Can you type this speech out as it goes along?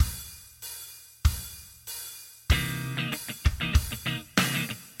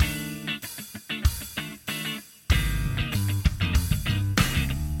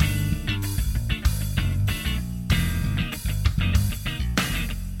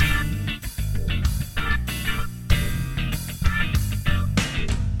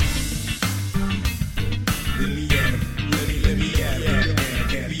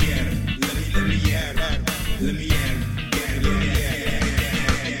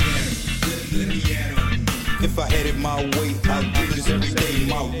If I had it my way, I'll do this every day.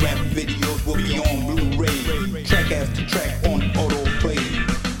 My rap videos will be on Blu-ray, track after track on autoplay.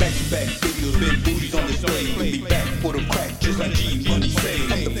 Back-to-back videos, big booties on display. Be back for the crack, just like G Money say.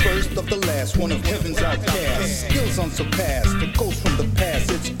 I'm the first of the last, one of heaven's outcasts. Skills unsurpassed, the ghost from the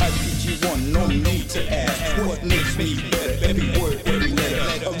past. It's IPG1, no need to ask. What makes me better? Every word, every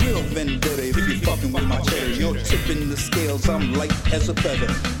letter. A real vendetta if you're fucking with my cheddar. You're tipping the scales, I'm light as a feather.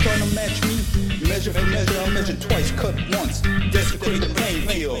 Trying to match me? Measure for measure, I'll measure twice, cut once. Desecrate the playing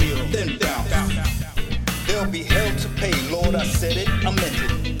field, then bounce. There'll be hell to pay, Lord, I said it, I meant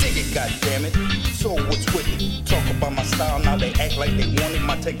it. Dig it, goddammit. So what's with it? Talk about my style, now they act like they want it.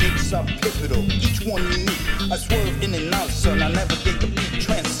 My techniques are pivotal, each one unique. I swerve in and out, son, I navigate the beat.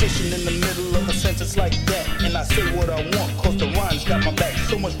 Transition in the middle of a sentence like that. And I say what I want, cause the rhymes got my back.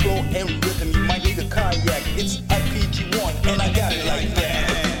 So much flow and rhythm, you might need a kayak. It's IPG1, and I got it like that.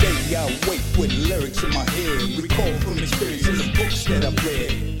 Every day I wake with lyrics in my head. Recall from experience in the books that I've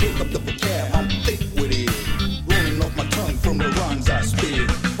read. Pick up the vocab, I'm thick with it. Rolling off my tongue from the rhymes I spit.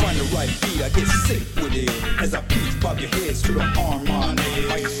 Find the right beat, I get sick with it. As I preach, bob your heads to the harmony.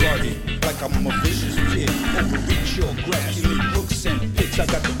 Mic guarded, like I'm a vicious kid. Overreach your grasp, you need hooks and picks. I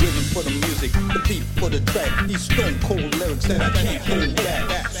got the rhythm for the music, the beat for the track. These stone cold lyrics that I can't hold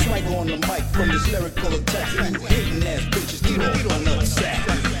back. Swagger on the mic from this lyrical attack. You hating ass bitches, get off my nutsack.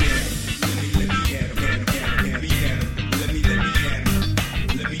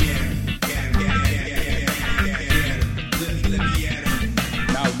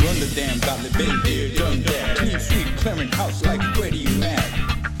 Damn, godly been there, done that. Clean sweet, clearing house like Freddie Mac.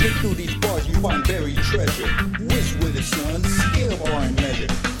 Dig through these bars, you find buried treasure. Whiz with it, son, skill bar and measure.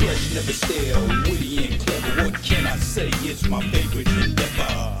 Fresh, never stale, witty and clever. What can I say? It's my favorite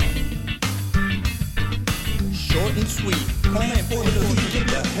endeavor. Short and sweet, plan for the heat. Get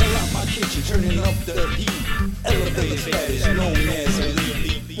the hell out my kitchen, turning up the heat. Elevator status, known as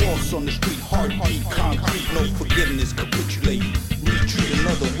elite. Force on the street, heartbeat, concrete. No forgiveness, capitulate. Retreat,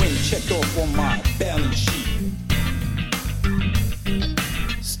 another win checked off on my balance sheet.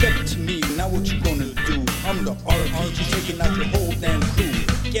 Step to me, now what you gonna do? I'm the RPG taking out your whole damn crew.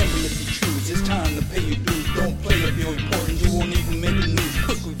 Gamble if you choose, it's time to pay your dues. Don't play if you're important, you won't even make the news.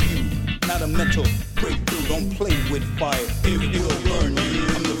 Quick review, not a mental breakthrough. Don't play with fire, it will burn you.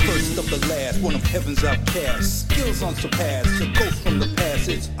 I'm the first of the last, one of heaven's outcasts. Skills unsurpassed, a ghost from the past.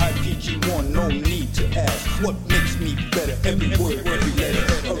 It's IPG1, no need to ask. What makes me better? Every word, every letter.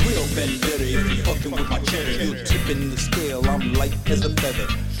 A real vendetta if you're fucking with my cheddar. You're tipping the scale, I'm light as a feather.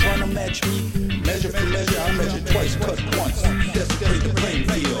 Trying to match me? Measure for measure, I'll measure twice, cut once. Desecrate the playing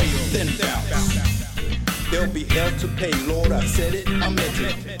field, then bounce. There'll be hell to pay, Lord, I said it, I meant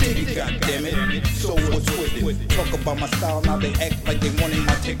it. Dig it, goddammit. So what's with it? Talk about my style, now they act like they wanted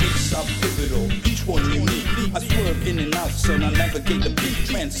my techniques are pivotal. Each one unique. I swerve in and out, son, I navigate the beat.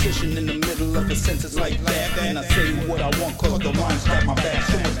 Transition in the middle of a sentence like that. And I say what I want, cause the rhymes got my back.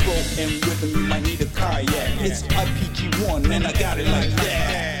 So much flow and rhythm, you might need a kayak. It's IPG1, and I got it like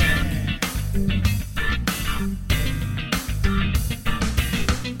that.